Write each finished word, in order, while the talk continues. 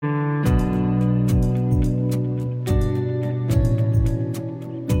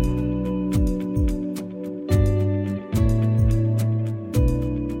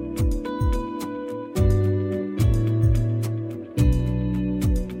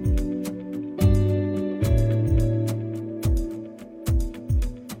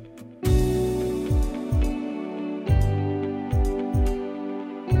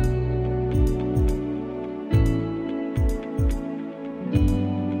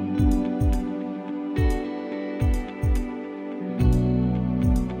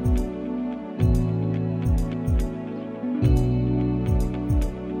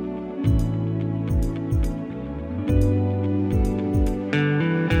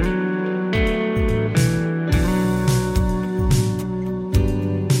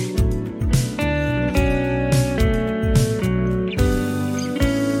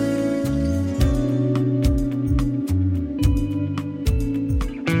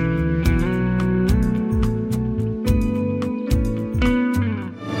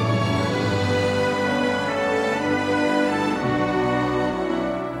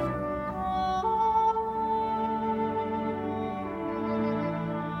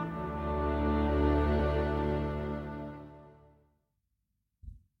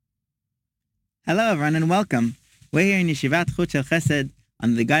Hello, everyone, and welcome. We're here in Yeshivat Chut Shel Chesed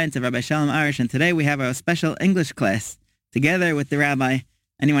under the guidance of Rav Shalom Arush, and today we have our special English class together with the rabbi.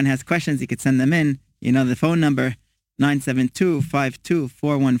 Anyone has questions, you could send them in. You know the phone number,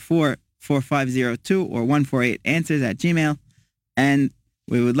 972-414-4502 or 148answers@gmail. And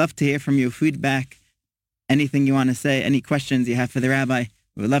we would love to hear from you, feedback, anything you want to say, any questions you have for the rabbi.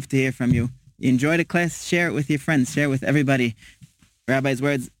 We would love to hear from you. You enjoy the class, share it with your friends, share it with everybody. Rabbi's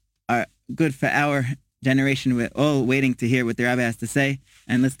words are good for our generation. We're all waiting to hear what the rabbi has to say.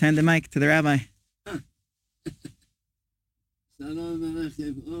 And let's turn the mic to the rabbi. Shalom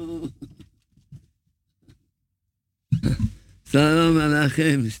Aleichem. Shalom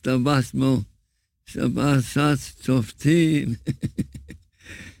Aleichem. Shtabasmo. Shabasat Shoftim.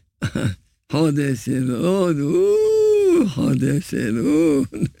 Chodesh Elul. Chodesh Elul.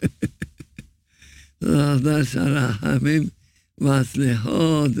 Chodesh Harachamim.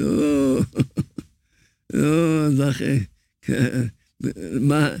 מצליחות,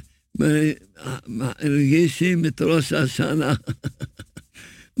 מרגישים את ראש השנה,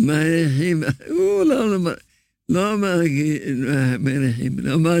 לא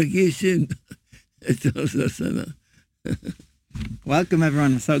מרגישים את ראש השנה. Welcome,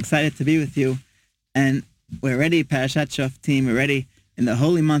 everyone. We're so excited to be with you. And we're ready, Parashat Shoftim. We're ready in the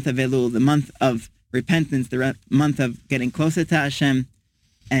holy month of Elul, the month of repentance, the month of getting closer to Hashem,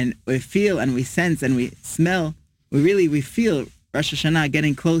 and we feel and we sense and we smell, we feel Rosh Hashanah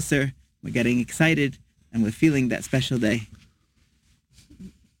getting closer, we're getting excited, and we're feeling that special day.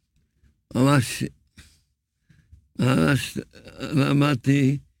 ממש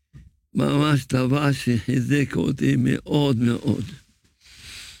למדתי ממש דבר שחיזק אותי מאוד מאוד.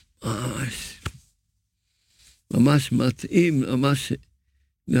 ממש מתאים, ממש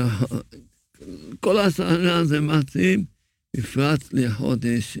כל השנה זה מתאים, בפרט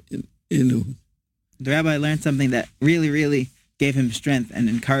לחודש אלול. The rabbi learned something that really gave him strength and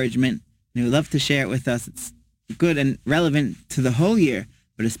encouragement, and he would love to share it with us. It's good and relevant to the whole year,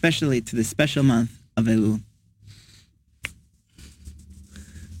 but especially to the special month of Elul.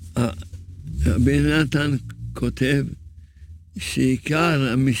 רבי נתן כותב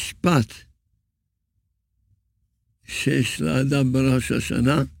שעיקר המשפט שיש לאדם בראש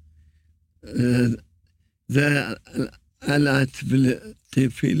השנה, זה על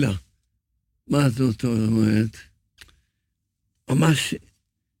התפילה. מה זאת אומרת? ממש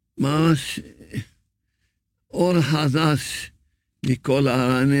אור חדש מכל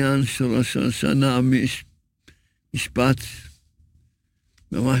העניין של ראש השנה, משפט.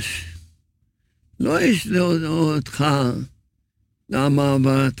 ממש לא ישלו אותך למה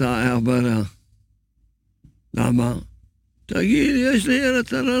עברת עברה. למה? תגיד, יש לי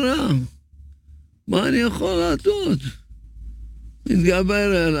ארץ הררה. מה אני יכול לעשות?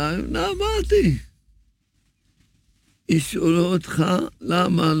 מתגבר אליי, נעברתי. ישאלו אותך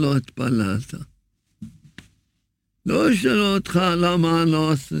למה לא התפללת. לא ישאלו אותך למה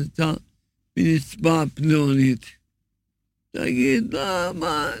לא עשית בנצבע פלונית. תגיד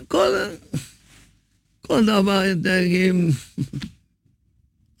למה, כל דבר תגיד.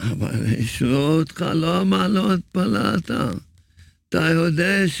 אבל ישאלו אותך למה לא התפללת. אתה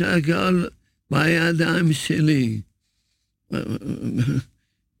יודע שהכל בידיים שלי.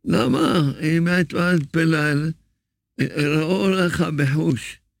 למה? אם היית מתפלל, ראו לך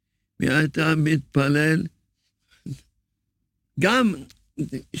בחוש. מי היית מתפלל? גם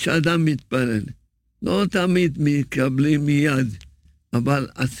כשאדם מתפלל, לא תמיד מקבלים מיד, אבל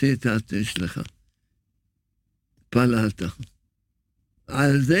עשית את שלך. התפללת.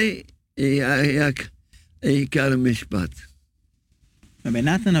 על זה היה עיקר המשפט. Rabbi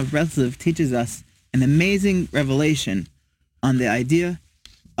Natan of Breslov teaches us an amazing revelation on the idea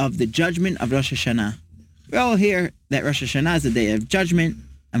of the judgment of Rosh Hashanah. We all hear that Rosh Hashanah is a day of judgment,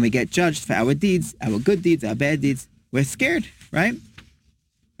 and we get judged for our deeds, our good deeds, our bad deeds. We're scared, right?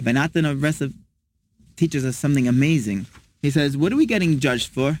 Rabbi Natan of Breslov teaches us something amazing. He says, what are we getting judged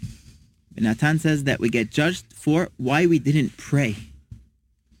for? Rabbi Natan says that we get judged for why we didn't pray.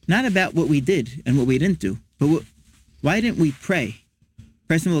 Not about what we did and what we didn't do, but why didn't we pray?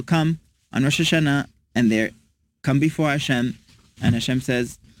 Person will come on Rosh Hashanah and they come before Hashem, and Hashem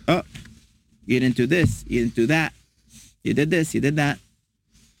says, oh, you didn't do this, you didn't do that, you did this, you did that.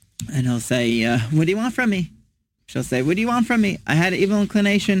 And he'll say, what do you want from me? She'll say, what do you want from me? I had an evil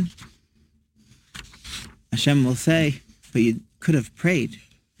inclination. Hashem will say, but you could have prayed.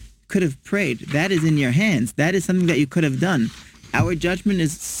 Could have prayed. That is in your hands. That is something that you could have done. Our judgment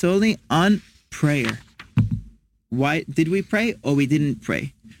is solely on prayer. Why did we pray or we didn't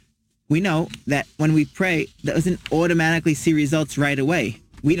pray? We know that when we pray, that doesn't automatically see results right away.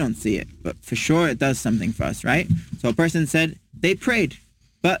 we don't see it, but for sure it does something for us, right? So a person said they prayed,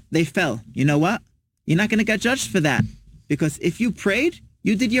 but they fell. You know what? You're not going to get judged for that, because if you prayed,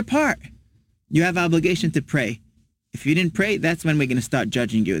 you did your part. You have obligation to pray. If you didn't pray, that's when we're going to start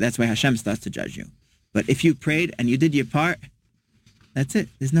judging you. That's why Hashem starts to judge you. But if you prayed and you did your part, that's it.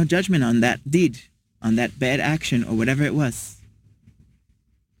 There's no judgment on that deed, on that bad action or whatever it was,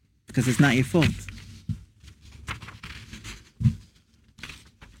 because it's not your fault.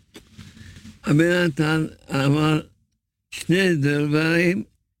 רבי נתן אמר שני דברים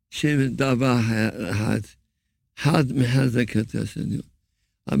שהם דבר אחד, אחד מחזק את השני.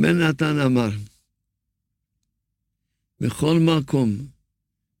 רבי נתן אמר, בכל מקום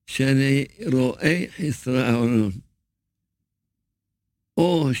שאני רואה חסרון,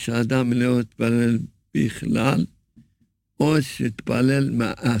 או שאדם לא יתפלל בכלל, או שיתפלל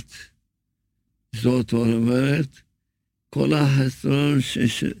מעט. זאת אומרת, כל החסרון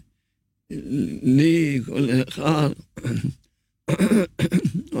לי, כל אחד,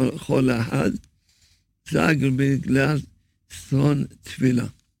 או כל אחד, זה בגלל חסרון תפילה.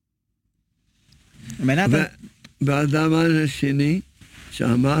 והדבר השני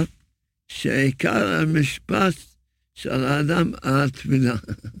שאמר, שעיקר המשפט של האדם התפילה.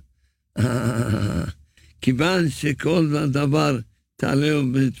 כיוון שכל דבר תעלה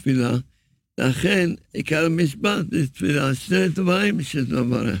בתפילה, לכן עיקר המשפט בתפילה, שני דברים של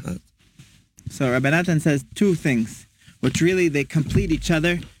דבר אחד. So Rabbi Natan says two things, which really they complete each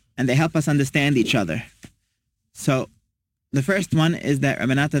other and they help us understand each other. So the first one is that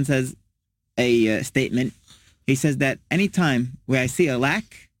Rabbi Natan says a statement. He says that anytime where I see a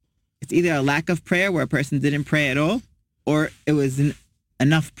lack, it's either a lack of prayer where a person didn't pray at all, or it was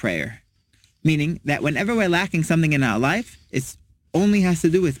enough prayer. Meaning that whenever we're lacking something in our life, it only has to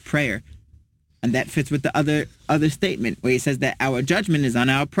do with prayer. And that fits with the other statement where he says that our judgment is on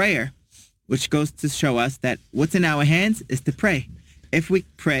our prayer, which goes to show us that what's in our hands is to pray. If we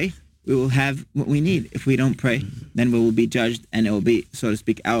pray, we will have what we need. If we don't pray, then we will be judged and it will be, so to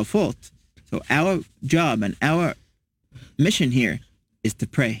speak, our fault. So our job and our mission here is to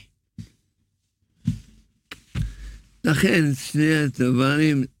pray. לכן שני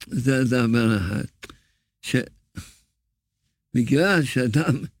הדברים זה דבר אחד. בגלל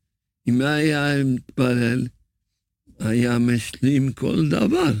שאדם, אם היה מתפלל, היה משלים כל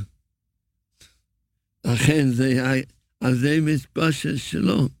דבר. לכן זה היה, על זה מספר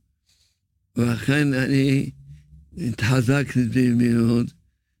שלו. ולכן אני התחזקתי מאוד.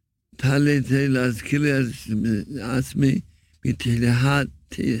 התחלתי להזכיר לעצמי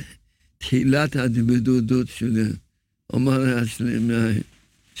בתחילת ההתבודדות שלי. אומר השלם,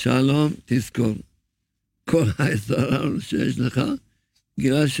 שלום, תזכור, כל העזרה שיש לך,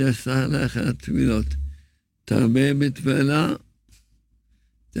 בגלל שעשה לך תפילות. תרבה בתפילה,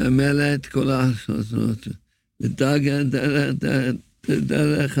 תמלא את כל החסרונות. ותגע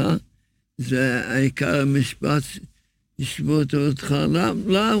דרך, זה העיקר המשפט, ישבות אותך,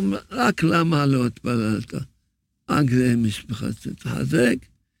 רק למה לא התפללת. רק זה משפחה, תתחזק,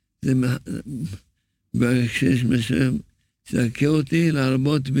 זה בכשיש משם, זכה אותי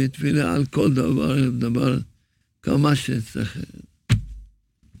להרבות בתפילה על כל דבר, כמה שצריך.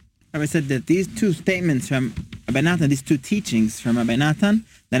 Rabbi said that these two statements from Rabbi Natan, these two teachings from Rabbi Natan,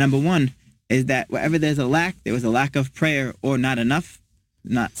 that number one is that wherever there's a lack, there was a lack of prayer or not enough,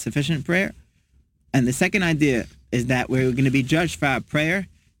 not sufficient prayer. And the second idea is that we're going to be judged for our prayer.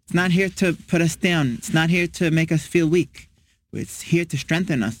 It's not here to put us down. It's not here to make us feel weak. It's here to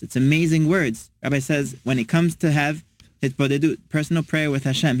strengthen us. It's amazing words. Rabbi says when he comes to have his bodedut, personal prayer with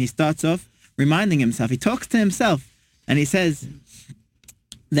Hashem, he starts off reminding himself. He talks to himself and he says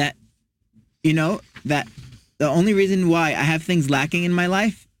that, you know, that the only reason why I have things lacking in my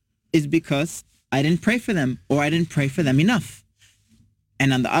life is because I didn't pray for them or I didn't pray for them enough.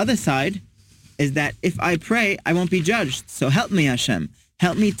 And on the other side is that if I pray, I won't be judged. So help me, Hashem.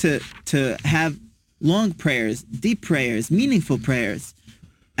 Help me to have long prayers, deep prayers, meaningful prayers.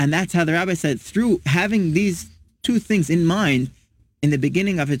 And that's how the rabbi said, through having these two things in mind in the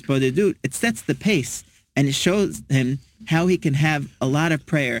beginning of his bodedut, it sets the pace and it shows him how he can have a lot of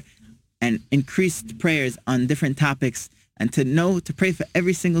prayer and increased prayers on different topics and to know to pray for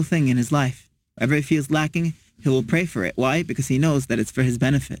every single thing in his life. Wherever he feels lacking, he will pray for it. Why? Because he knows that it's for his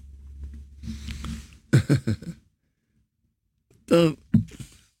benefit. טוב,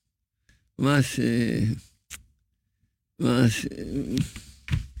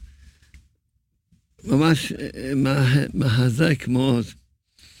 ממש מחזק מאוד,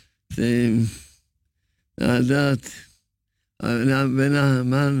 זה לדעת בין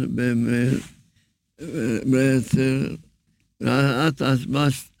האמן בעצם את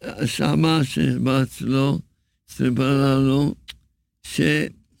שמה שבת שלו, סיפרה לנו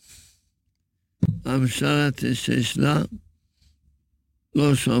שהמשרת שלה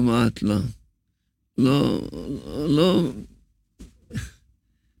לא שומעת לה. לא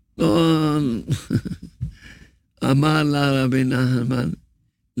אמר לה רבי נחמן,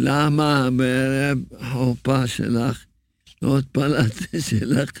 למה בערב חופה שלך לא התפללתי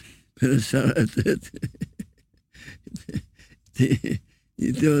שלך ולשרתת?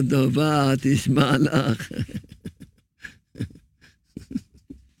 תהיו טובה, תשמע לך.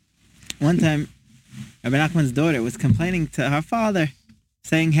 One time, Rabbi Nachman's daughter was complaining to her father,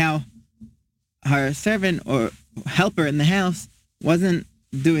 saying how her servant or helper in the house wasn't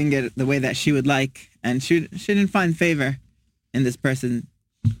doing it the way that she would like, and she didn't find favor in this person.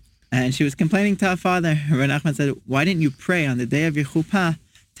 And she was complaining to her father. Rabbi Nachman said, why didn't you pray on the day of your chuppah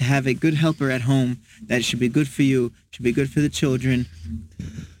to have a good helper at home, that it should be good for you, should be good for the children?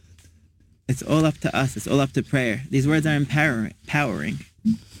 It's all up to us. It's all up to prayer. These words are empowering.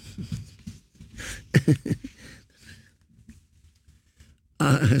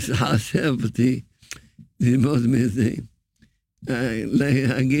 חשבתי ללמוד מזה,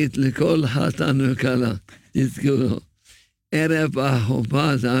 להגיד לכל חתן וכלה, תזכרו, ערב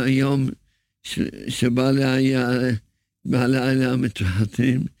החופה זה היום שבעלי העלייה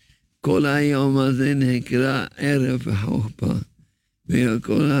מתחתנים, כל היום הזה נקרא ערב החופה,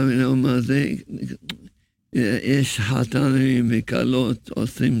 וכל היום הזה יש חתנים וכלות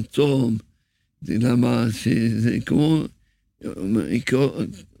עושים צום, למה שזה כמו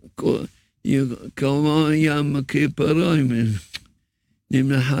כמו ים כיפורים,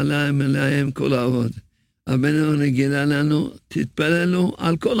 נמלכה להם כל העבוד. הבנו נגילה לנו, תתפללו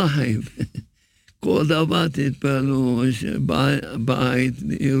על כל החיים. כל דבר תתפללו, בית,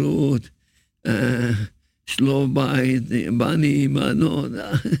 נראות, שלום בית, בנים, בנות.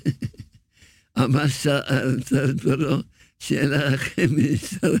 צריך ברו, שלכם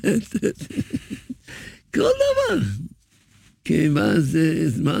משרתת. כל דבר. כי מה זה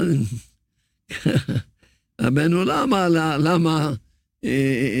זמן? הבנו למה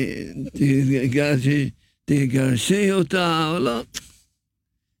תגרשי אותה או לא?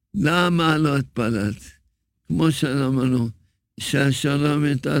 למה לא התפללת? כמו שאמרנו,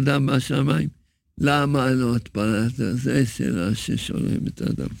 שהשלום את האדם בשמיים, למה לא התפללת? זה שאלה ששולם את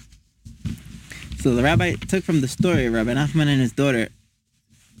האדם. So the rabbi took from the story of Rabbi Nachman and his daughter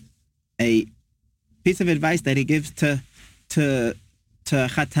a piece of advice that he gives to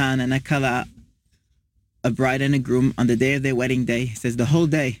Chatan and a Kala, a bride and a groom, on the day of their wedding day. He says the whole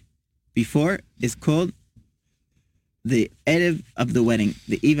day before is called the Erev of the wedding,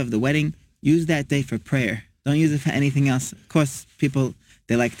 the eve of the wedding. Use that day for prayer. Don't use it for anything else. Of course, people,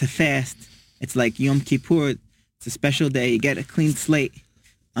 they like to fast. It's like Yom Kippur. It's a special day. You get a clean slate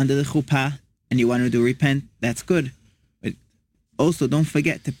under the chuppah and you want to repent. That's good. But also don't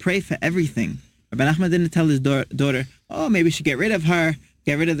forget to pray for everything. Rabbi Nachman didn't tell his daughter, oh, maybe you should get rid of her,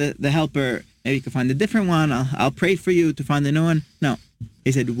 get rid of the helper, maybe you can find a different one, I'll pray for you to find a new one. No.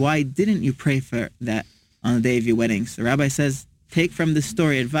 He said, why didn't you pray for that on the day of your wedding? So Rabbi says, take from this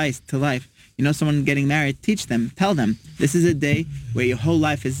story advice to life. You know someone getting married, teach them, tell them, this is a day where your whole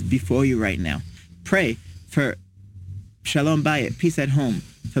life is before you right now. Pray for shalom bayit, peace at home,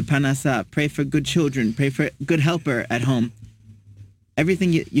 for panasa, pray for good children, pray for good helper at home.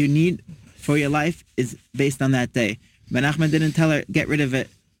 Everything you need for your life is based on that day. But Nachman didn't tell her, get rid of it,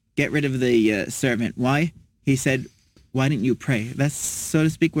 get rid of the servant. Why? He said, why didn't you pray? That's, so to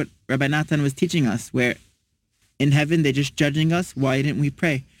speak, what Rabbi Natan was teaching us, where in heaven they're just judging us. Why didn't we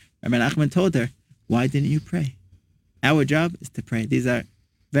pray? Rabbi Nachman told her, why didn't you pray? Our job is to pray. These are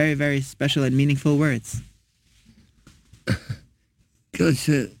very, very special and meaningful words.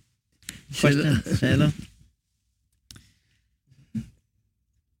 Question. שאלה?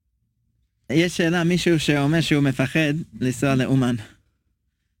 יש שאלה, מישהו שאומר שהוא מפחד לנסוע לאומן.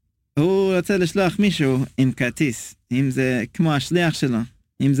 הוא רוצה לשלוח מישהו עם כרטיס, אם זה כמו השליח שלו,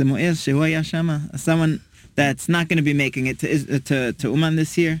 אם זה מועיל שהוא היה שם. Someone that's not going to be making it to Uman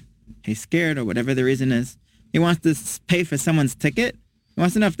this year, he's scared or whatever the reason is. He wants to pay for someone's ticket. He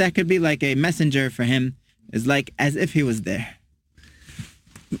wants to know if that could be like a messenger for him. It's like as if he was there.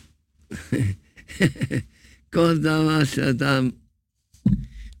 כל דבר שאדם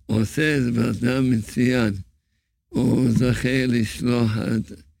עושה את באדם מצוין, הוא זוכה לשלוח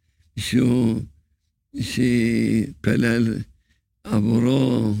את שהוא שיפלל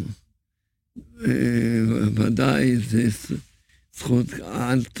עבורו, ודאי זה זכות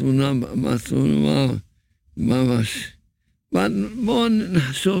על תמונה מסוימה ממש. בואו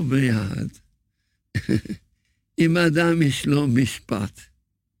נחשוב ביחד. אם אדם יש לו משפט,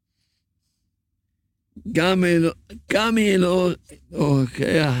 גם יהיה לו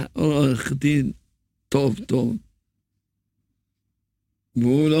עורך דין טוב,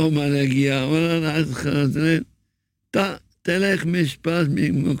 והוא לא מגיע, אבל תלך משפט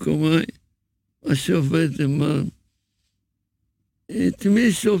ממקומי, השופט אמר, את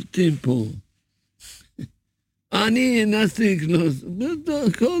מי שופטים פה? אני נסיק לו,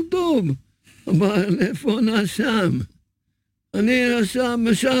 הכל טוב, אבל איפה נשם? אני נשם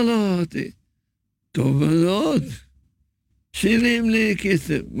משלותי. טוב מאוד, שילים לי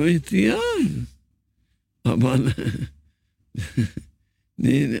כסף, מצוין, אבל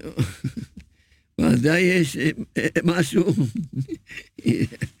ודאי יש משהו,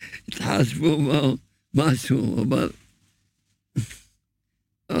 התחשבו משהו, אבל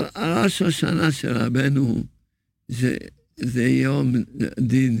ראש השנה של רבנו זה יום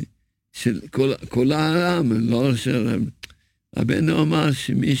דין של כל העם, לא של רבנו אמר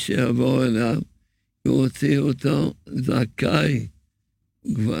שמי שיבוא אליו, הוא הוציא אותו זכאי,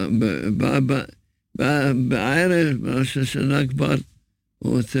 בערב, בראש השנה כבר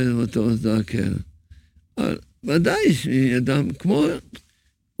הוא הוציא אותו זכאי. ודאי שאדם כמו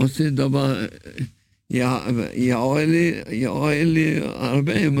עושה דבר, יעול לי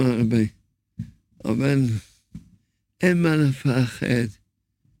הרבה, אבל אין מה לפחד.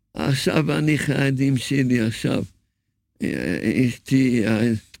 עכשיו אני חיידים שלי, עכשיו אשתי,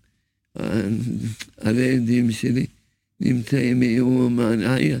 הילדים שלי נמצאים מאומן,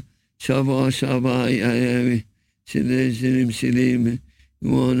 שבוע היה שירים שלי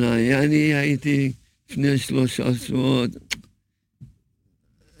מאומנה, אני הייתי לפני 3 שבועות,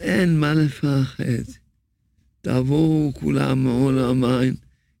 אין מה לפחד, תבואו כולם מעולמיים,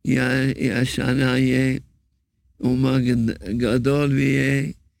 השנה יהיה אומה גדול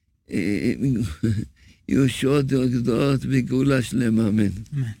ויהיה ישועות גדולות וגאולה שלמה, אמן.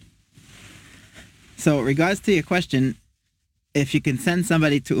 So, regards to your question, if you can send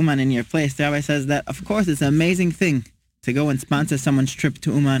somebody to Uman in your place, the rabbi says that, of course, it's an amazing thing to go and sponsor someone's trip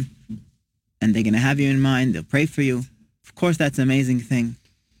to Uman, and they're going to have you in mind, they'll pray for you. Of course, that's an amazing thing.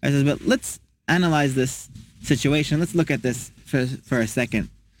 I says, but let's analyze this situation. Let's look at this for a second.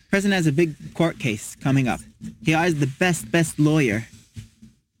 The person has a big court case coming up. He hires the best lawyer,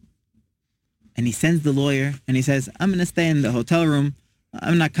 and he sends the lawyer, and he says, I'm going to stay in the hotel room.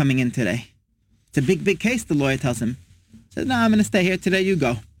 I'm not coming in today. It's a big case, the lawyer tells him. He says, no, I'm going to stay here today, you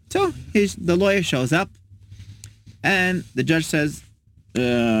go. So the lawyer shows up, and the judge says,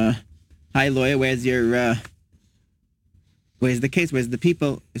 hi, lawyer, where's the case? Where's the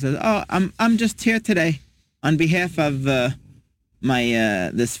people? He says, oh, I'm just here today on behalf of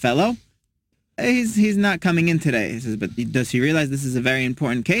this fellow. He's not coming in today. He says, but does he realize this is a very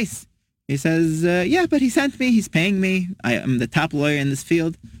important case? He says, yeah, but he sent me, he's paying me. I'm the top lawyer in this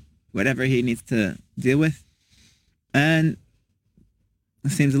field, whatever he needs to deal with. And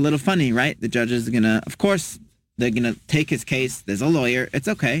it seems a little funny, right? The judge is of course, they're going to take his case. There's a lawyer. It's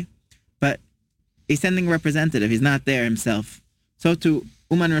okay. But he's sending a representative. He's not there himself. So to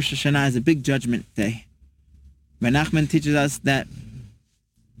Uman Rosh Hashanah is a big judgment day. Rav Nachman teaches us that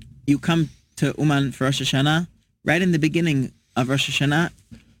you come to Uman for Rosh Hashanah, right in the beginning of Rosh Hashanah,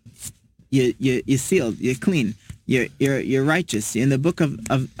 you're sealed, you're clean, you're righteous, you're in the book of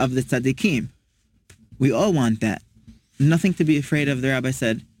the tzaddikim. We all want that. Nothing to be afraid of, the rabbi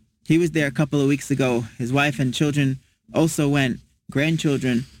said. He was there a couple of weeks ago. His wife and children also went,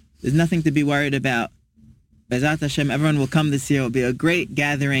 grandchildren. There's nothing to be worried about. Bezat Hashem, everyone will come this year. It will be a great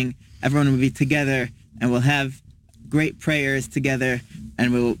gathering. Everyone will be together, and we'll have great prayers together,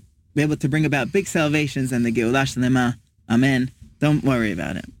 and we'll be able to bring about big salvations and the Geulah Shlema. Amen. Don't worry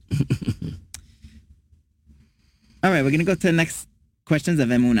about it. All right, we're going to go to the next questions of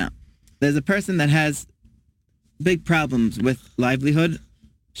Emuna. There's a person that has big problems with livelihood,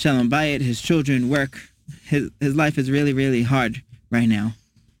 Shalom Bayit, his children, work. His life is really, really hard right now.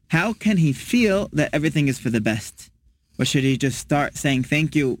 How can he feel that everything is for the best? Or should he just start saying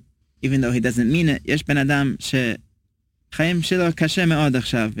thank you, even though he doesn't mean it? יש בן אדם שחיים שלו קשה מאוד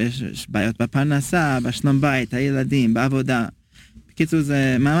עכשיו. יש בעיות בפרנסה, בשלום בית, הילדים, בעבודה. בקיצור,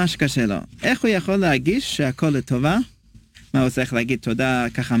 זה ממש קשה לו. איך הוא יכול להגיש שהכל לטובה? מה הוא צריך להגיד תודה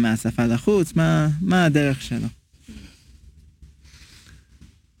ככה מהשפה לחוץ? מה הדרך שלו?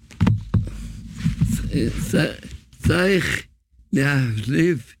 צריך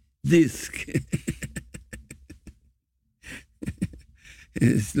להחליף דיסק.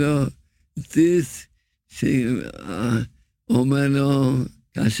 יש לו דיסק שאומר לו,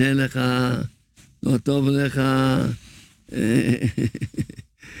 קשה לך, לא טוב לך,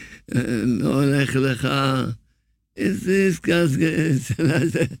 לא הולך לך,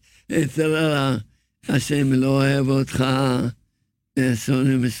 אצל הרע, השם לא אוהב אותך,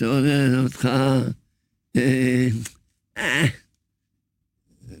 שונא אותך,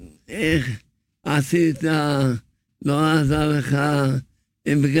 איך עשית, לא עזר לך,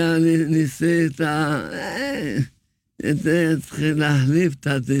 אם גם ניסית, צריכים להחליף את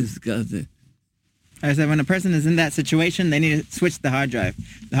הדיסק הזה. I said when a person is in that situation, they need to switch the hard drive.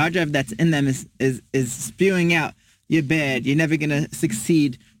 The hard drive that's in them is spewing out, you're bad, you're never going to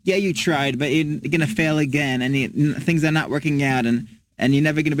succeed. Yeah, you tried, but you're going to fail again, and things are not working out, and you're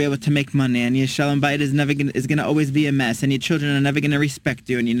never going to be able to make money, and your shalom bayit is going to always be a mess, and your children are never going to respect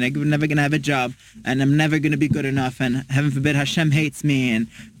you, and you're never going to have a job, and I'm never going to be good enough, and heaven forbid Hashem hates me, and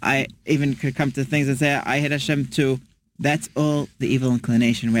I even could come to things and say, I hate Hashem too. That's all the evil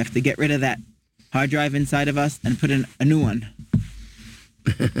inclination. We have to get rid of that hard drive inside of us and put in a new one.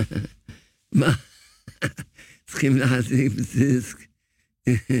 צריכים להחזיק דיסק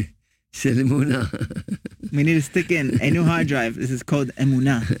של אמונה. We need to stick in a new hard drive. This is called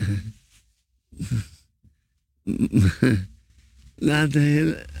Emuna.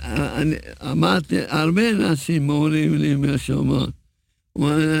 אמרתי, הרבה אנשים אומרים לי מהשומר,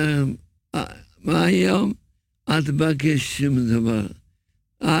 מה היום? אל תבקש שום דבר.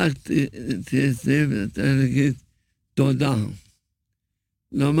 אל תצא ותגיד תודה.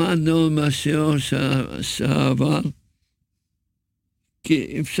 למדנו מהשיעור שעבר,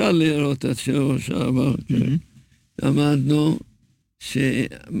 כי אפשר לראות את השיעור שעבר. למדנו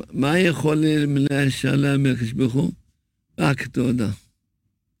שמה יכולים לשלם לקשבחו? רק תודה.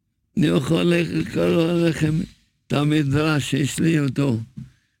 אני יכול לקרוא לכם את המדרש שיש לי אותו.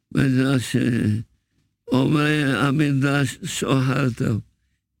 מדרש אומר המדרש שוחר טוב.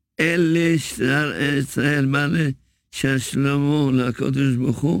 אלה ישראל מלא של שלמה לקדוש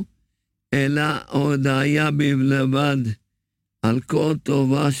ברוך הוא, אלא הודיה בלבד על כל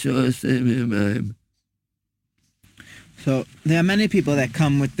טובה שעושה ממהם. So there are many people that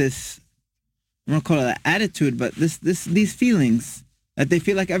come with this, I don't call it an attitude, but these feelings that they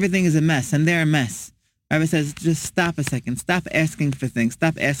feel like everything is a mess and they're a mess. Rabbi says, just stop a second. Stop asking for things.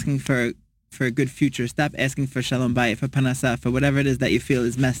 Stop asking for a good future. Stop asking for shalom bayit, for panasah, for whatever it is that you feel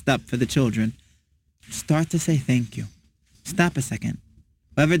is messed up for the children. Start to say thank you. Stop a second.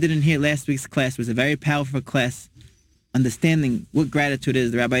 Whoever didn't hear last week's class was a very powerful class, understanding what gratitude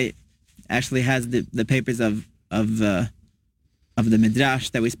is. The rabbi actually has the papers of the midrash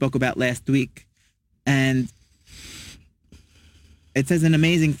that we spoke about last week, and it says an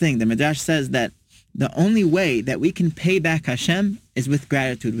amazing thing. The midrash says that the only way that we can pay back Hashem is with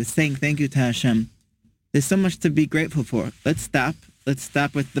gratitude, with saying thank you to Hashem. There's so much to be grateful for. Let's stop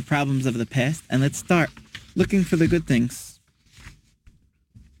with the problems of the past, and let's start looking for the good things.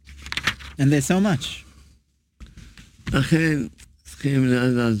 And there's so much. לכן צריכים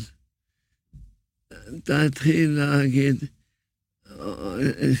לדעת, תתחיל להגיד,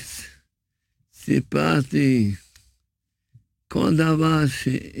 סיפרתי כל דבר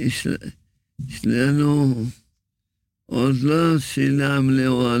שיש לנו, עוד לא שילם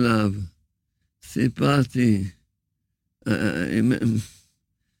לו עליו. סיפרתי,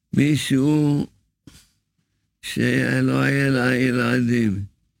 מישהו שלא היה לה ילדים,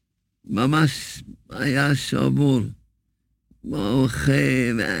 ממש היה שבור,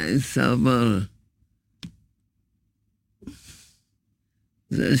 אוכל וסבר.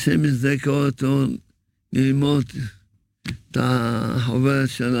 זה שמזדכה אותו ללמוד את החוברת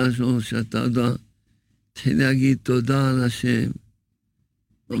שלנו, שאתה יודע, תחיל להגיד תודה על השם,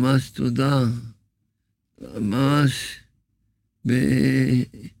 ממש תודה, ממש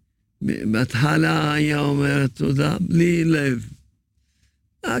בהתחלה היה אומר תודה בלי לב,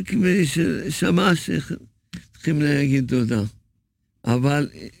 רק מי ששמע שצריכים להגיד תודה, אבל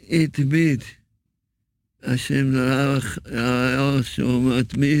התמיד, השם ראה שהוא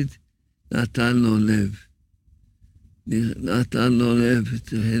מתמיד, נתן לו לב. נתן לו לב,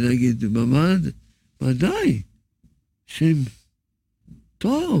 צריך להגיד במד, ודאי, השם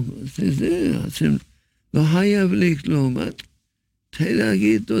טוב, זה, השם לא חייב לי כלום, צריך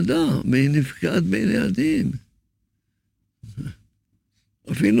להגיד תודה, בנפקד בין ילדים.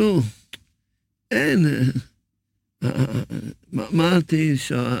 אפילו אין, אמרתי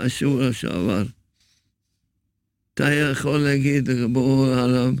שהשיעור שעבר, אתה יכול להגיד ברור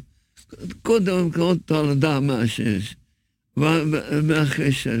עליו, קודם כל תולדה מה שיש,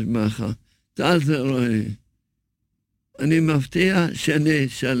 ואחרי שיש בך, תעזר לי. אני מבטיח שאני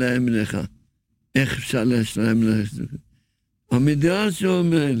אשלם לך. איך אפשר לשלם לך? המדרש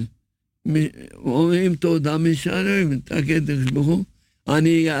אומר, אומרים תודה משלם, תגיד ברוך הוא,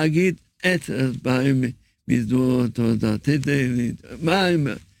 אני אגיד 10 פעמים מזמור תודה. תתן לי,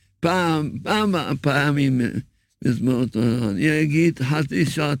 פעמים מזמור תודה. אני אגיד חצי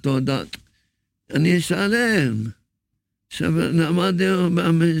שעה תודה. אני אשלם. עכשיו, למדתי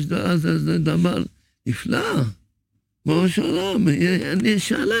במשדר הזה, זה דבר נפלא. כמו שלום, אני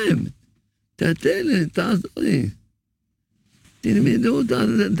אשלם. תתן לי, תעזור לי. תלמדו את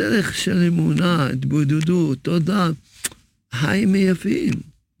הדרך של אמונה, התבודדות, תודה. חיים יפים.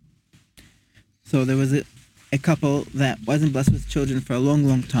 So there was a couple that wasn't blessed with children for a long,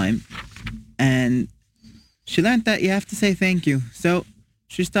 long time. And she learned that you have to say thank you. So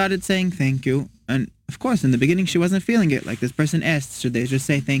she started saying thank you. And of course, in the beginning, she wasn't feeling it. Like this person asked, should they just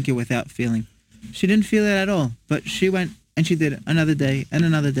say thank you without feeling? She didn't feel it at all. But she went and she did it another day and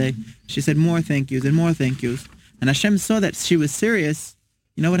another day. She said more thank yous and more thank yous. And Hashem saw that she was serious.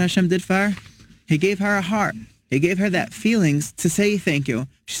 You know what Hashem did for her? He gave her a heart. He gave her that feelings to say thank you.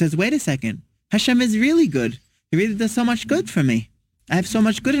 She says, wait a second. Hashem is really good. He really does so much good for me. I have so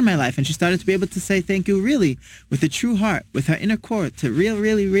much good in my life. And she started to be able to say thank you really with a true heart, with her inner core, to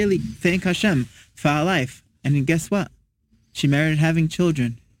really thank Hashem for her life. And guess what? She merited having children.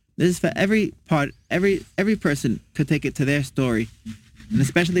 This is for every part, every person could take it to their story. And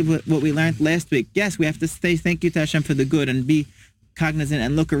especially what we learned last week. Yes, we have to say thank you to Hashem for the good and be cognizant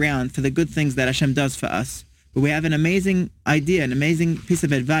and look around for the good things that Hashem does for us. But we have an amazing idea, an amazing piece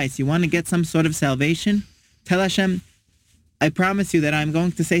of advice. You want to get some sort of salvation? Tell Hashem, I promise you that I'm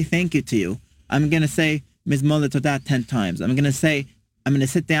going to say thank you to you. I'm going to say Mizmor Todah 10 times. I'm going to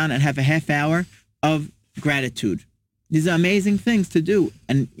sit down and have a half hour of gratitude. These are amazing things to do.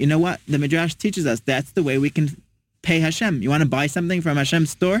 And you know what? The Midrash teaches us that's the way we can pay Hashem. You want to buy something from Hashem's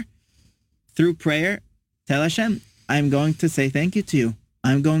store? Through prayer, tell Hashem, I'm going to say thank you to you.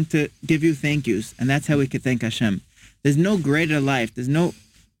 I'm going to give you thank yous. And that's how we could thank Hashem. There's no greater life. There's no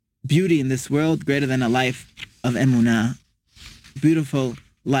beauty in this world greater than a life of Emuna. Beautiful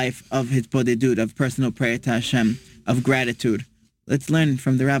life of his bodedut, of personal prayer to Hashem, of gratitude. Let's learn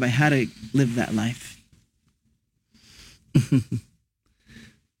from the Rabbi how to live that life.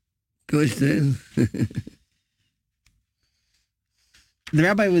 Question. The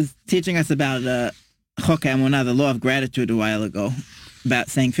Rabbi was teaching us about Chok Emuna, the law of gratitude, a while ago, about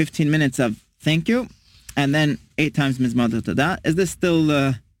saying 15 minutes of thank you, and then 8 times Mizmor Todah. Is this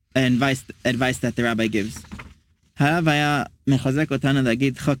still advice that the Rabbi gives? הרב היה מחזק אותנו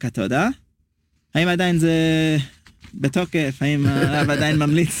להגיד חוק התודה. האם עדיין זה בתוקף? האם הרב עדיין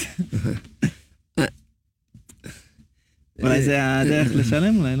ממליץ? אולי זה הדרך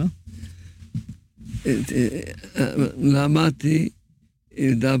לשלם, אולי לא? למדתי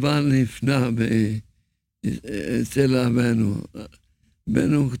דבר נפלא אצל רבנו.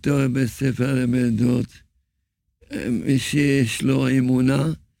 רבנו כתוב בספר המידות, מי שיש לו אמונה,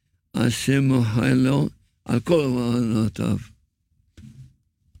 השם מוחל לו על כל מעונותיו.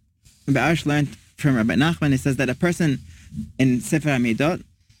 Rabbi Arush learned from Rabbi Nachman, he says that a person in Sefer HaMidot,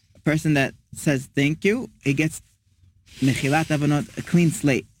 a person that says thank you, he gets mechilat avonot, a clean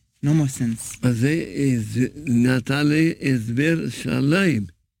slate, no more sins. אז זה נתן לי הסבר שלם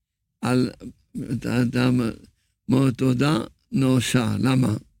על אדם מאוד תודה נושע.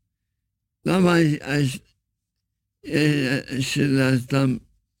 למה? למה שלאדם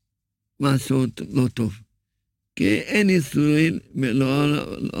משהו לא טוב? כי אין ישראל לא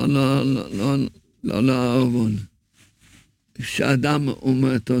לעבוד. כשאדם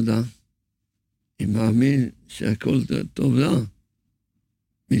אומר תודה, אני מאמין שהכל טוב לה.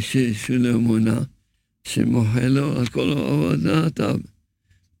 מי שיש לו אמונה, שמוחל לו על כל עבודתיו.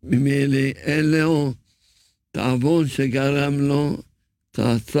 ממילא אין לו תעוון שגרם לו את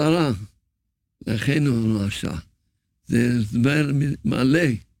הצרה. לכן הוא נושע. זה הסבר מלא.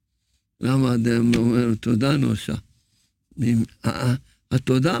 למה אדם אומר תודה נושע?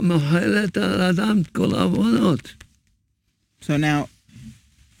 התודה מוחלת על אדם את כל העוונות. So now,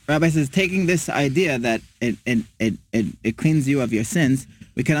 Rabbi says, taking this idea that it cleans you of your sins,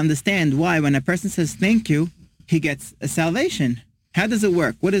 we can understand why when a person says thank you, he gets a salvation. How does it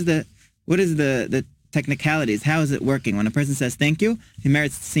work? What is the technicalities? How is it working? When a person says thank you, he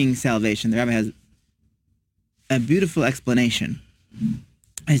merits seeing salvation. The Rabbi has a beautiful explanation.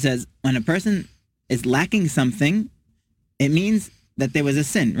 He says, when a person is lacking something, it means that there was a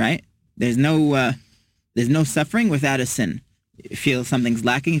sin, right? There's no suffering without a sin. You feel something's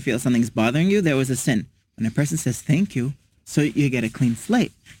lacking, you feel something's bothering you, there was a sin. When a person says thank you, so you get a clean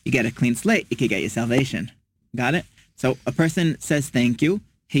slate. You get a clean slate, you can get your salvation. Got it? So a person says thank you,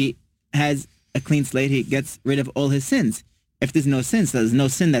 he has a clean slate, he gets rid of all his sins. If there's no sin, so there's no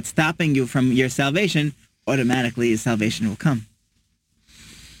sin that's stopping you from your salvation, automatically your salvation will come.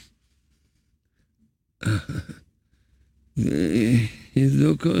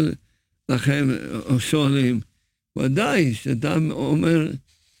 יזדוקו לכם שואלים, ודאי שאתה אומר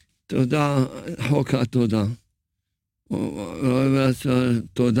תודה, חוק התודה. לא לעשות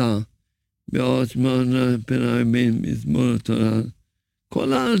תודה, בעוד שמונה פעמים מזמור התורה.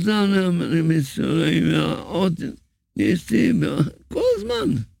 כל האדם מסורים, עוד ניסים, כל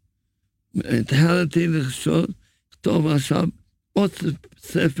הזמן. התחלתי לכתוב עכשיו עוד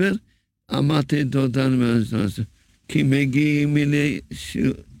ספר, אמרתי תודה למעשה, כי מגיעים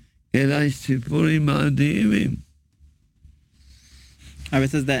אליי סיפורים מדהימים. Rabbi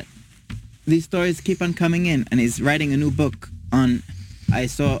says that these stories keep on coming in, and he's writing a new book on, I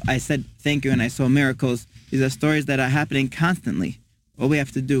said thank you and I saw miracles. These are stories that are happening constantly. All we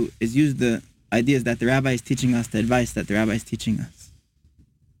have to do is use the ideas that the rabbi is teaching us, the advice that the rabbi is teaching us.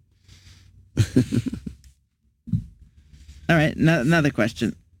 All right, another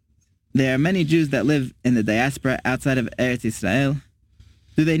question. There are many Jews that live in the diaspora outside of Eretz Israel.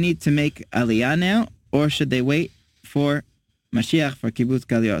 Do they need to make Aliyah now, or should they wait for Mashiach, for Kibbutz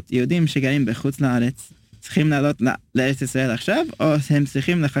Galiot? יהודים שגרים בחוץ לארץ צריכים לעלות לארץ ישראל עכשיו, או הם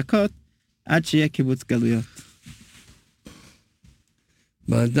צריכים לחכות עד שיהיה קיבוץ גלויות?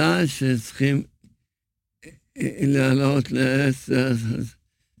 ודאי שצריכים לעלות לארץ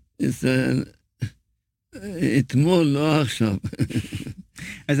ישראל אתמול, לא עכשיו.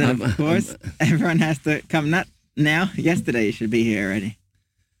 I said, of course, everyone has to come, not now, yesterday you should be here already.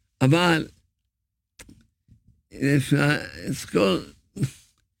 אבל אפשר לזכור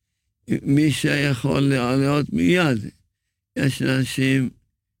מי שיכול לעלות מיד. יש אנשים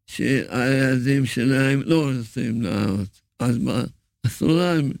שהילדים שלהם לא רוצים לעלות, אז אסור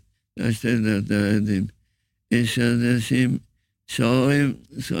להם להשתתף את הילדים. יש אנשים שההורים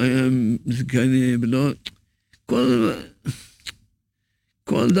זקנים, לא,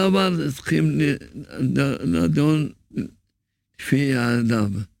 כל דבר צריכים לדון לפי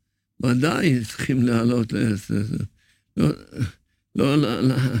האדם. ודאי צריכים לעלות לעשר, לא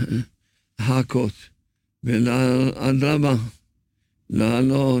לחכות, ולאדרבה,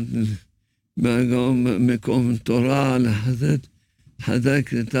 לעלות מקום תורה,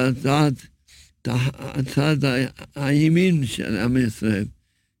 לחזק את הצד הימין של עם ישראל,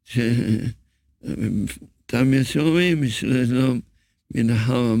 שתמיד שומעים שלום מן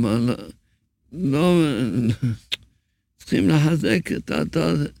החמה, לא צריכים לחזק את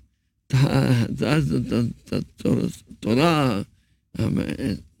התורה.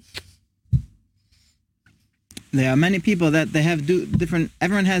 There are many people that they have different,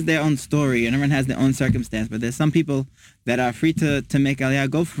 everyone has their own story and everyone has their own circumstance, but there's some people that are free to make Aliyah,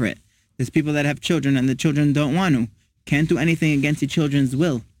 go for it. There's people that have children and the children don't want to. Can't do anything against your children's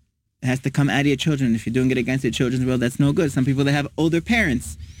will. It has to come out of your children. If you're doing it against your children's will, that's no good. Some people that have older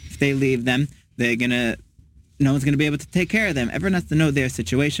parents, if they leave them, no one's going to be able to take care of them. Everyone has to know their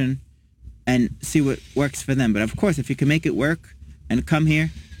situation and see what works for them. But of course, if you can make it work and come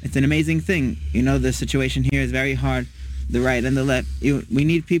here, it's an amazing thing. You know, the situation here is very hard, the right and the left. We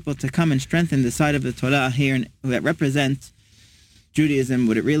need people to come and strengthen the side of the Torah here that represents Judaism,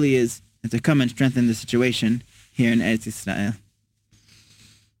 what it really is, and to come and strengthen the situation here in Eretz Israel.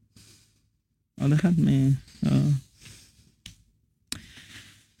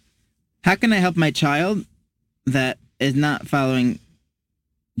 How can I help my child that is not following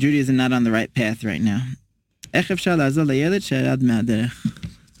Judaism, not on the right path right now? איך אפשר לעזור לילד שירד מהדרך?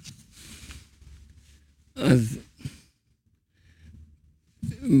 אז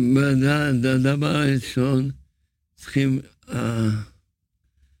בדבר הראשון צריכים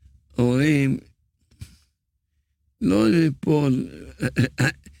ההורים לא ליפול,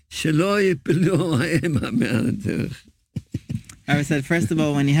 שלא יפלו האמא מהדרך. I said, first of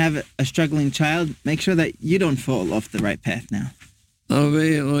all, when you have a struggling child, make sure that you don't fall off the right path now.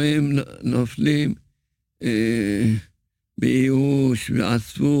 הרבה הורים נופלים בייאוש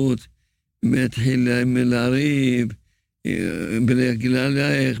ועצבות, מתחילים לריב,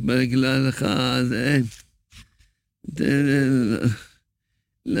 בגללך, בגללך, אז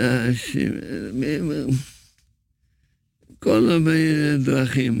להאשים, כל מיני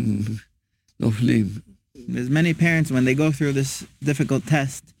דרכים נופלים. There's many parents, when they go through this difficult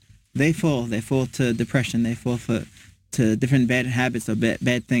test, they fall to depression, they fall to different bad habits or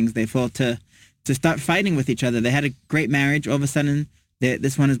bad things, they fall to start fighting with each other. They had a great marriage, all of a sudden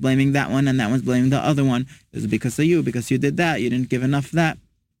this one is blaming that one and that one's blaming the other one. It was because of you, because you did that, you didn't give enough of that.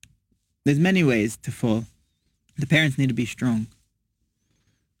 There's many ways to fall. The parents need to be strong.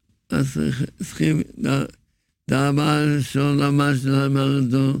 אז צריכים דבר ראשון למד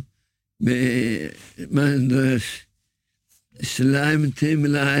למדו במדרש שלהם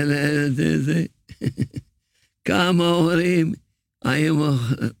תמלה על הילד הזה כמה הורים היו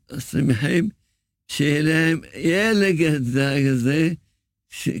שמחים שיהיה להם ילד כזה,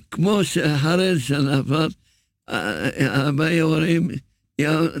 כמו שאחרי שנפל, הרבה הורים,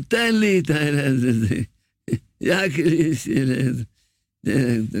 תן לי את הילד הזה, יקריס ילד.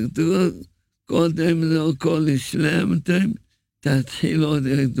 קודם כל השלמתם, תתחילו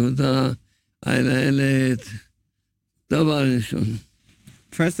תודה על הילד. דבר ראשון.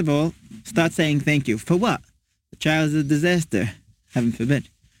 First of all, start saying thank you. For what? The child is a disaster, heaven forbid.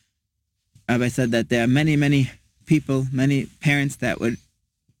 Rabbi said that there are many, many people, many parents that would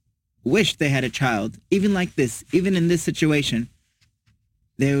wish they had a child, even like this, even in this situation.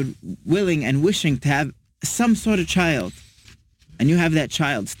 They would willing and wishing to have some sort of child. And you have that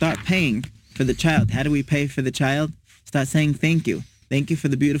child. Start paying for the child. How do we pay for the child? Start saying thank you. Thank you for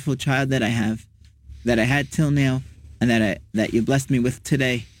the beautiful child that I have, that I had till now, and that you blessed me with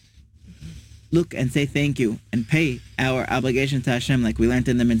today. Look and say thank you and pay our obligation to Hashem, like we learned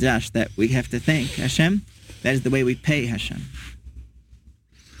in the Midrash, that we have to thank Hashem. That is the way we pay Hashem.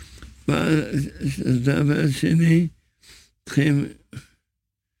 דבר שני,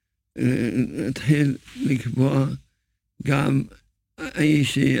 התחיל לקבוע גם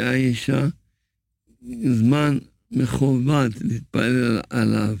האישה זמן מכובד להתפלל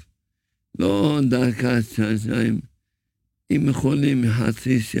עליו, לא דקה שעתיים. אם יכולים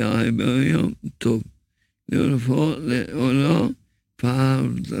חצי שעה ביום, טוב. או לא,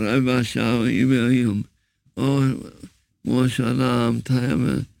 פעם רבע שעה ביום. או כמו שלם,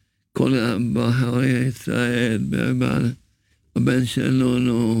 כל בחורי ישראל, הבן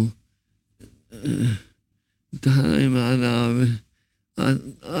שלנו, תהיים עליו,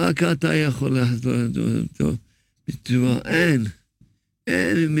 רק אתה יכול לחזור אותו בתשובה.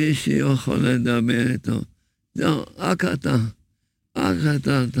 אין מי שיכול לדבר איתו. זהו, רק אתה,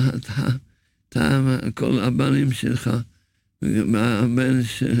 כל הבנים שלך, והבן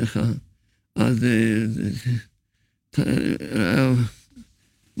שלך, אז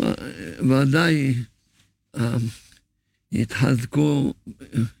ודאי יתחזקו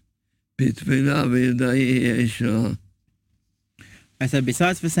בתפילה וידעי ישועה. I said,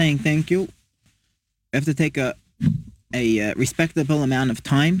 besides for saying thank you, we have to take a respectable amount of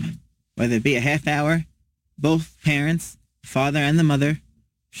time, whether it be a half hour. Both parents, father and the mother,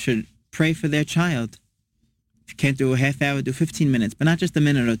 should pray for their child. If you can't do a half hour, do 15 minutes, but not just a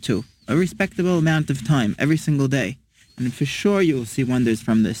minute or two. A respectable amount of time every single day. And for sure you will see wonders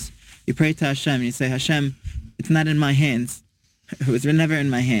from this. You pray to Hashem and you say, Hashem, it's not in my hands. It was never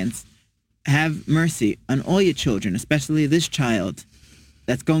in my hands. Have mercy on all your children, especially this child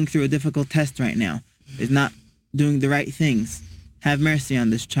that's going through a difficult test right now, is not doing the right things. Have mercy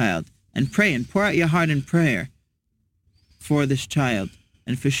on this child. And pray and pour out your heart in prayer for this child.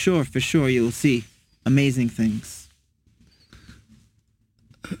 And for sure, you will see amazing things.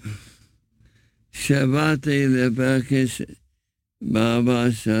 שבאתי לבקש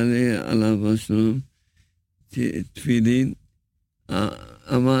באבא שלי עליו השלום תפילין,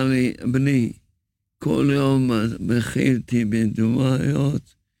 אמר לי, בני, כל יום בכיתי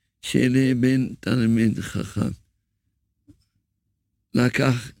בדמעות שלי בן תלמיד חכם.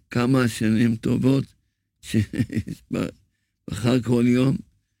 לקח כמה שנים טובות, שבחר כל יום,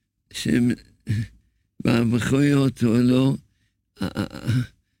 שבבחויות או לא,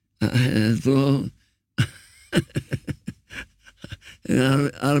 זו,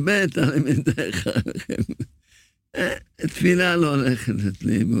 הרבה תלמידי חכם. תפילה לא הולכת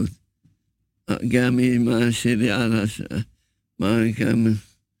לאיבוד. גם אמא שלי על השעה, מה גם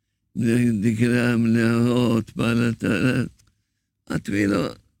דקרם להות, בלטלת,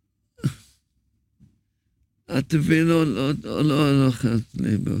 התפילות לא הולכת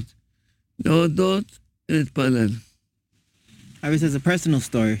לאיבוד. להודות ולהתפלל. Rabbi says a personal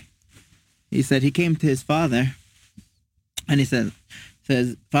story. He said he came to his father and he says,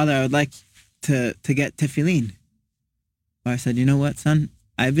 Father, I would like to get tefillin. I said, you know what, son?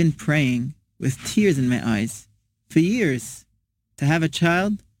 I've been praying with tears in my eyes for years to have a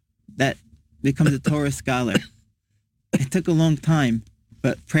child that becomes a Torah scholar. It took a long time,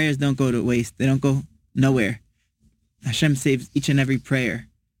 but prayers don't go to waste. They don't go nowhere. Hashem saves each and every prayer.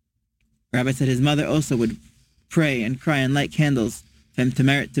 Rabbi said his mother also would pray and cry and light candles for him to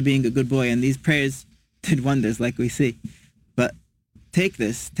merit to being a good boy, and these prayers did wonders, like we see. But take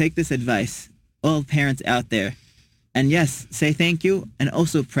this advice, all parents out there, and yes, say thank you, and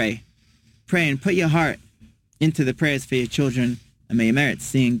also pray and put your heart into the prayers for your children, and may you merit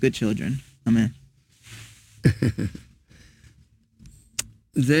seeing good children. Amen.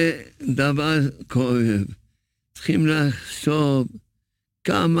 זה דבר כואב. צריכים לחשוב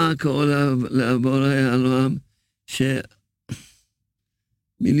כמה כואב לבורא העולם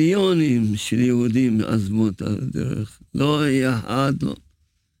מיליונים של יהודים עזבו את הדרך, לא היה אחד לו,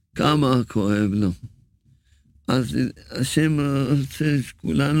 כמה כואב לו. אז השם רוצה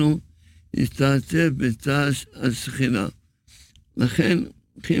שכולנו נשתתף בצד השכינה. לכן,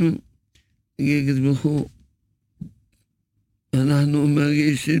 צריכים להגיד בכו, אנחנו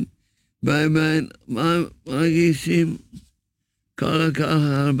מרגישים, מרגישים כל כך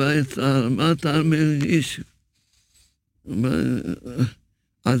הרבה צער, מה אתה מרגיש?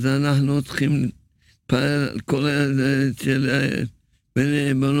 אז אנחנו צריכים להתפלל על כל של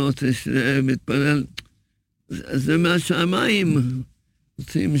בני בנות ישראל, להתפלל, זה מהשמיים,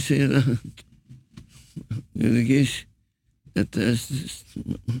 רוצים שנרגיש את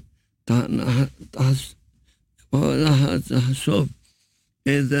תחשוב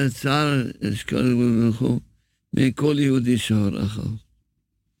איזה צער יש כלבו מכל יהודי שהולך.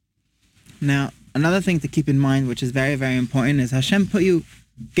 Now, another thing to keep in mind, which is very, very important, is Hashem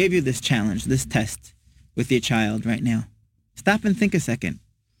gave you this challenge, this test with your child right now. Stop and think a second.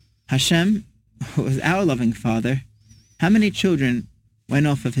 Hashem, who is our loving Father, how many children went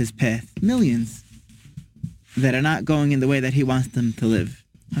off of his path? Millions that are not going in the way that he wants them to live.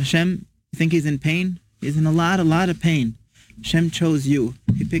 Hashem, you think he's in pain? He's in a lot of pain. Hashem chose you.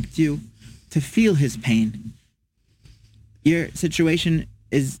 He picked you to feel his pain. Your situation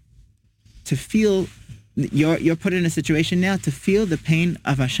is to feel, you're put in a situation now to feel the pain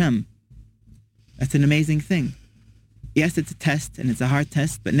of Hashem. That's an amazing thing. Yes, it's a test and it's a hard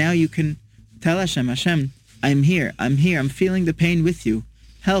test, but now you can tell Hashem, Hashem, I'm here, I'm feeling the pain with you.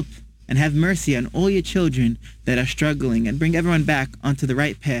 Help and have mercy on all your children that are struggling and bring everyone back onto the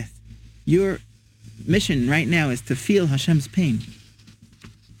right path. Your mission right now is to feel Hashem's pain.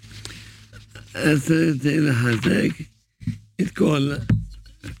 את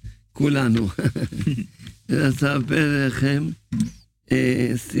כולנו. לספר לכם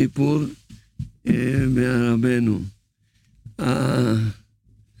סיפור מרבנו.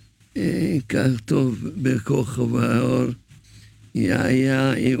 כך טוב בכוכב האור,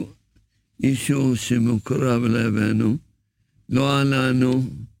 היה אישו שמקורב לרבנו, לא עלינו,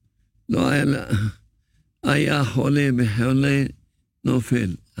 היה חולה בחולה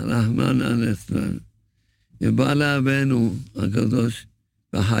נופל, רחמן ליצלן. ובא לרבנו הקדוש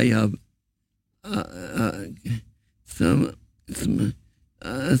בחייו,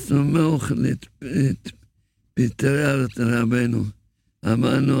 סמוך להתפטר את רבנו.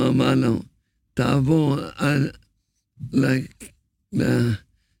 אמרנו, תעבור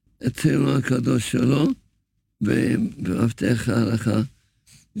אצלנו הקדוש שלו, ומבטיח לך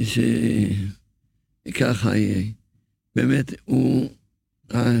שככה יהיה. באמת הוא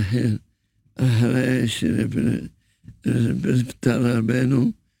אחרי שבפטר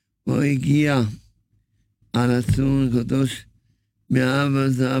רבנו, הוא הגיע על עצמו הקדוש, מאבא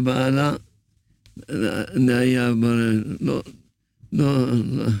זה הבעלה, נהיה ברר, לא,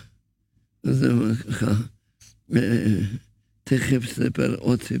 זה ככה, תכף ספר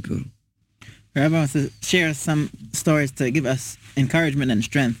עוד סיפור. Rabbi wants to share some stories to give us encouragement and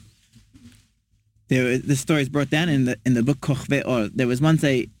strength. The story is brought down in the book Kochve Or. There was once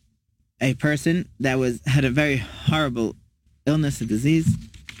a person that had a very horrible illness, a disease,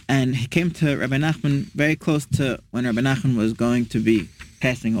 and he came to Rabbi Nachman very close to when Rabbi Nachman was going to be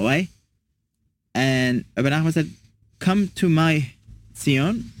passing away. And Rabbi Nachman said, "Come to my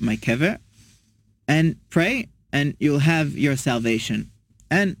Zion, my kever, and pray, and you'll have your salvation."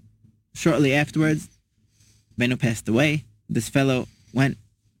 And shortly afterwards, Beno passed away. This fellow went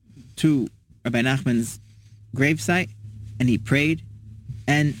to Rabbi Nachman's gravesite, and he prayed,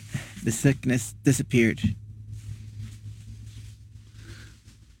 and the sickness disappeared.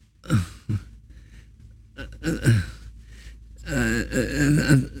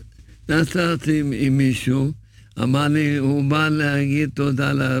 נסעתי עם מישהו, אמר לי, הוא בא להגיד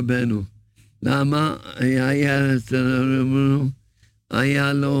תודה לרבנו. למה?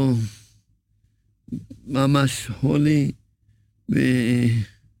 היה לו ממש חולי,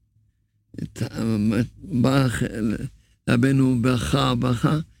 רבנו בכה,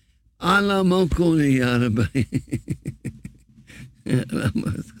 על המקום נהיה רבי.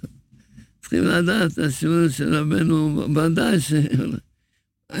 צריכים לדעת, השיעור של רבנו ודאי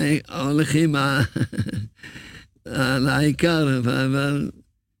שהולכים על העיקר, אבל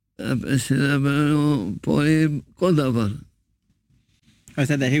שרבנו פועלים כל דבר. I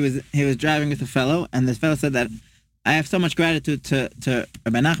said that he was driving with a fellow, and this fellow said that I have so much gratitude to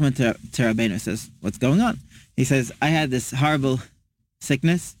Rabbi Nachman, to Rabbeinu. Says, what's going on? He says, I had this horrible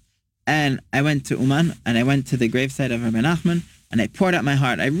sickness, and I went to Uman, and I went to the gravesite of Rabbi Nachman, and I poured out my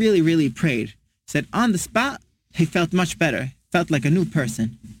heart. I really, really prayed. He said, on the spot, he felt much better, felt like a new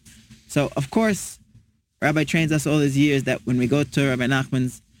person. So, of course, Rabbi trains us all these years that when we go to Rabbi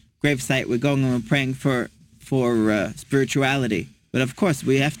Nachman's gravesite, we're going and we're praying for spirituality. But of course,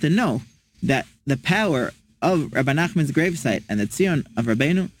 we have to know that the power of Rabbi Nachman's gravesite and the Tzion of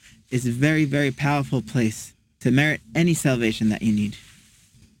Rabbeinu is a very, very powerful place to merit any salvation that you need.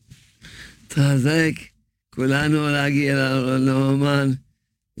 תחזק כולנו להגיע לאומן,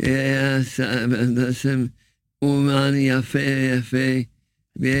 בעצם אומן יפה יפה,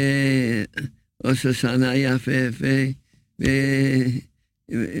 וראש השנה יפה יפה,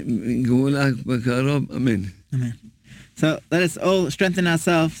 וגאולה בקרוב, אמן. Amen. So let us all strengthen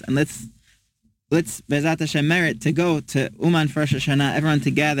ourselves and let's Be'ezat Hashem merit to go to Uman for Rosh Hashanah. Everyone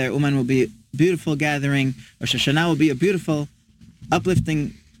together. Uman will be a beautiful gathering. Rosh Hashanah will be a beautiful,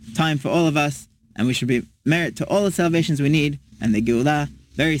 uplifting time for all of us, and we should be merit to all the salvations we need and the Geulah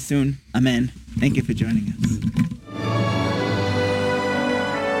very soon. Amen. Thank you for joining us.